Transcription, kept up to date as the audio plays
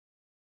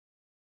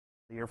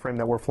The airframe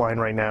that we're flying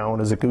right now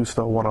is a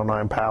Gusto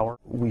 109 power.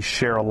 We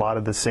share a lot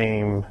of the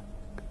same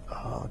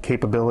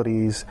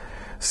capabilities,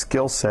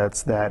 skill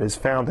sets that is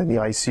found in the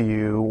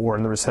ICU or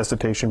in the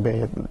resuscitation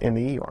bay in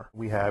the ER.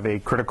 We have a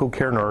critical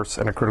care nurse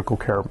and a critical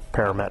care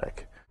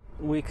paramedic.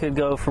 We could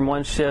go from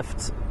one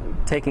shift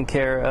taking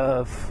care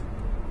of,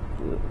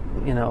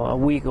 a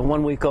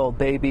 1 week old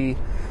baby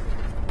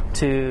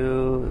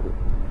to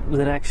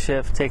the next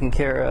shift taking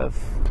care of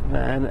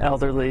an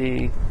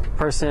elderly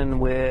person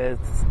with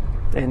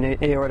an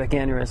aortic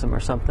aneurysm or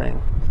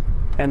something.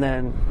 And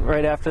then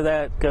right after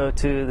that, go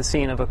to the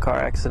scene of a car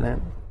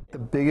accident. The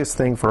biggest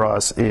thing for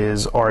us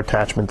is our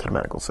attachment to the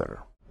medical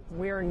center.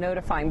 We're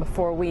notifying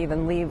before we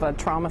even leave a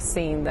trauma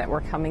scene that we're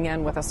coming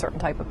in with a certain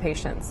type of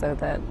patient so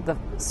that the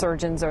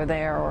surgeons are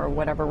there or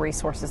whatever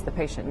resources the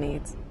patient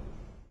needs.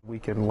 We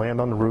can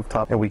land on the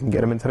rooftop and we can get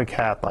them into the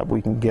cath lab.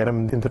 We can get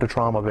them into the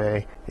trauma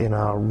bay in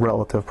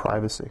relative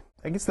privacy.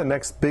 I guess the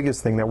next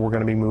biggest thing that we're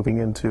going to be moving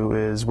into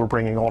is we're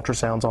bringing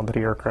ultrasounds onto the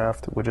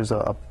aircraft, which is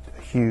a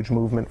huge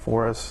movement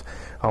for us.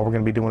 We're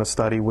going to be doing a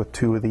study with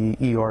 2 of the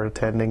ER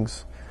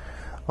attendings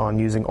on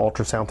using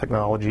ultrasound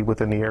technology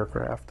within the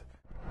aircraft.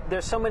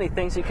 There's so many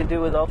things you can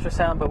do with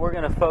ultrasound, but we're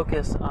going to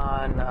focus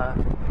on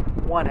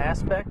one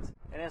aspect.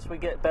 And as we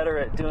get better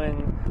at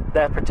doing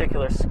that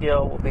particular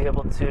skill, we'll be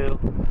able to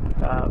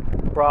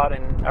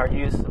broaden our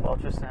use of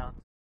ultrasound.